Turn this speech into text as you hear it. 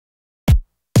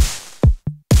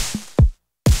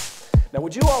Now,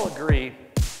 would you all agree,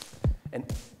 and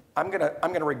I'm gonna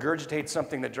regurgitate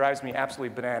something that drives me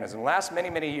absolutely bananas. In the last many,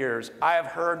 many years, I have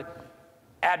heard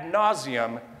ad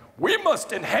nauseum, we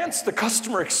must enhance the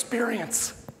customer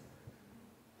experience.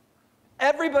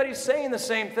 Everybody's saying the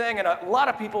same thing, and a lot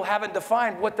of people haven't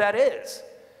defined what that is.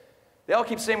 They all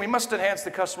keep saying we must enhance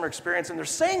the customer experience, and they're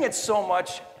saying it so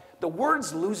much, the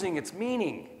word's losing its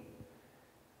meaning.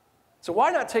 So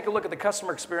why not take a look at the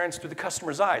customer experience through the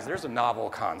customer's eyes? There's a novel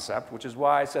concept, which is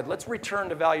why I said, let's return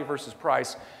to value versus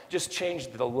price, just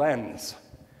change the lens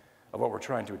of what we're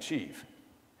trying to achieve.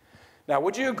 Now,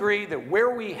 would you agree that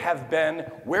where we have been,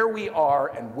 where we are,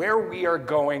 and where we are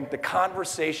going, the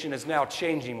conversation is now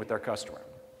changing with our customer?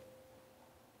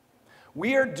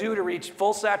 We are due to reach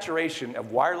full saturation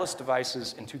of wireless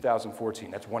devices in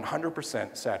 2014. That's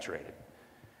 100% saturated.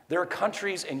 There are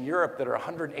countries in Europe that are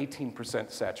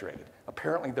 118% saturated.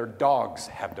 Apparently, their dogs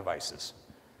have devices.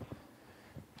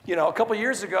 You know, a couple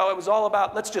years ago, it was all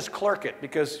about, let's just clerk it,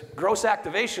 because gross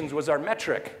activations was our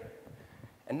metric.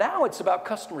 And now it's about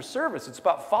customer service. It's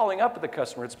about following up with the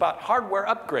customer. It's about hardware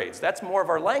upgrades. That's more of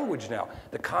our language now.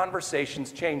 The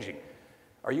conversation's changing.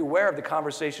 Are you aware of the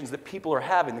conversations that people are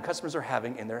having, the customers are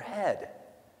having in their head?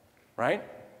 Right?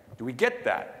 Do we get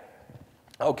that?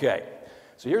 Okay.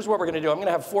 So here's what we're going to do. I'm going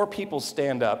to have 4 people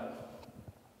stand up,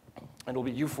 and it'll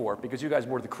be you 4, because you guys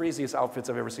wore the craziest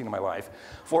outfits I've ever seen in my life.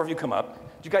 4 of you come up.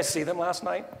 Did you guys see them last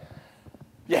night?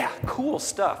 Yeah, cool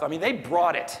stuff. I mean, they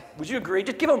brought it. Would you agree?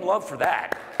 Just give them love for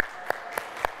that.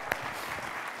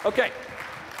 Okay,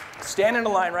 stand in a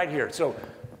line right here. So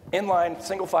in line,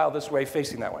 single file this way,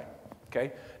 facing that way.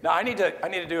 Okay? Now I need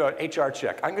to do an HR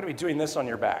check. I'm going to be doing this on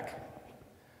your back.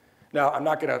 Now I'm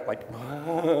not going to like,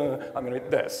 I'm going to do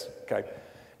this. Okay?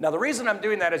 Now, the reason I'm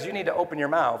doing that is you need to open your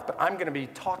mouth, but I'm going to be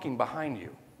talking behind you.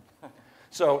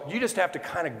 So you just have to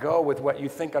kind of go with what you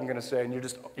think I'm going to say, and you're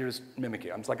just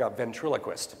mimicking. I'm just like a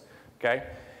ventriloquist, okay?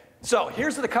 So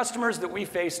here's the customers that we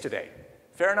face today.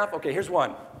 Fair enough? Okay, here's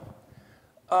one.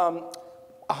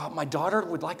 My daughter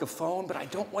would like a phone, but I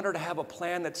don't want her to have a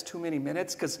plan that's too many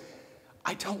minutes because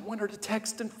I don't want her to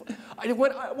text, and I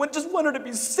just want her to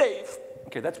be safe.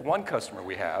 Okay, that's one customer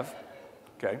we have,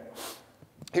 okay?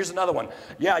 Here's another one.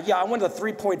 Yeah, I want the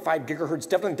 3.5 gigahertz,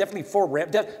 definitely 4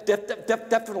 RAM,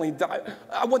 definitely.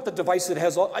 I want the device that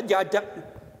has all,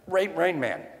 Rain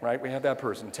Man, right? We have that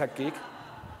person, tech geek.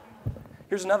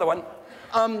 Here's another one.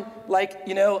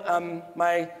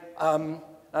 My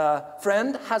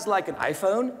friend has like an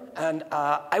iPhone, and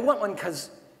I want one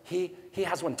because he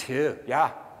has one too,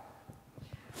 yeah.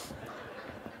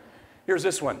 Here's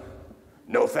this one.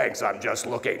 No thanks, I'm just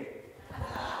looking.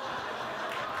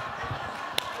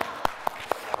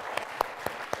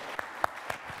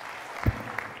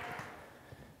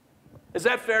 Is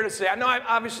that fair to say? I know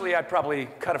obviously I probably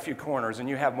cut a few corners, and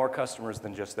you have more customers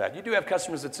than just that. You do have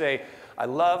customers that say, I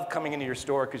love coming into your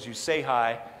store because you say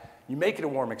hi, you make it a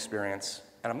warm experience,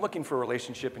 and I'm looking for a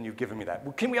relationship, and you've given me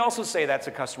that. Can we also say that's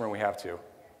a customer we have to?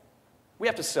 We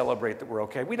have to celebrate that we're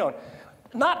okay.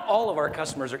 Not all of our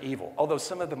customers are evil, although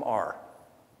some of them are.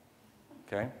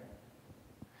 Okay?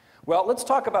 Well, let's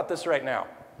talk about this right now.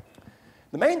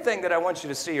 The main thing that I want you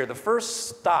to see, or the first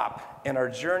stop in our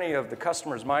journey of the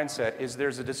customer's mindset, is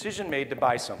there's a decision made to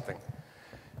buy something.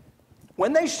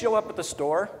 When they show up at the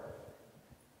store,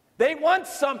 they want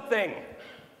something.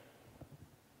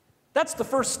 That's the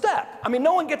first step. I mean,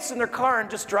 no one gets in their car and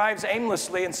just drives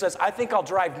aimlessly and says, I think I'll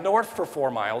drive north for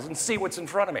 4 miles and see what's in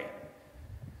front of me.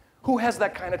 Who has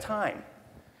that kind of time?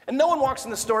 And no one walks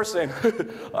in the store saying,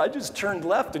 I just turned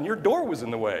left and your door was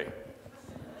in the way.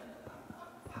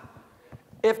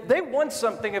 If they want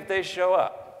something, if they show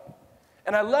up.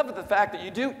 And I love the fact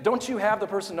that don't you have the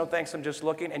person, no thanks, I'm just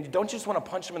looking, and you don't just want to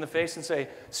punch them in the face and say,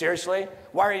 seriously,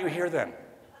 why are you here then?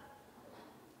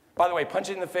 By the way,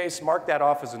 punching in the face, mark that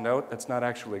off as a note. That's not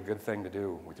actually a good thing to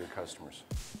do with your customers.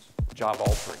 It's job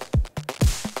altering.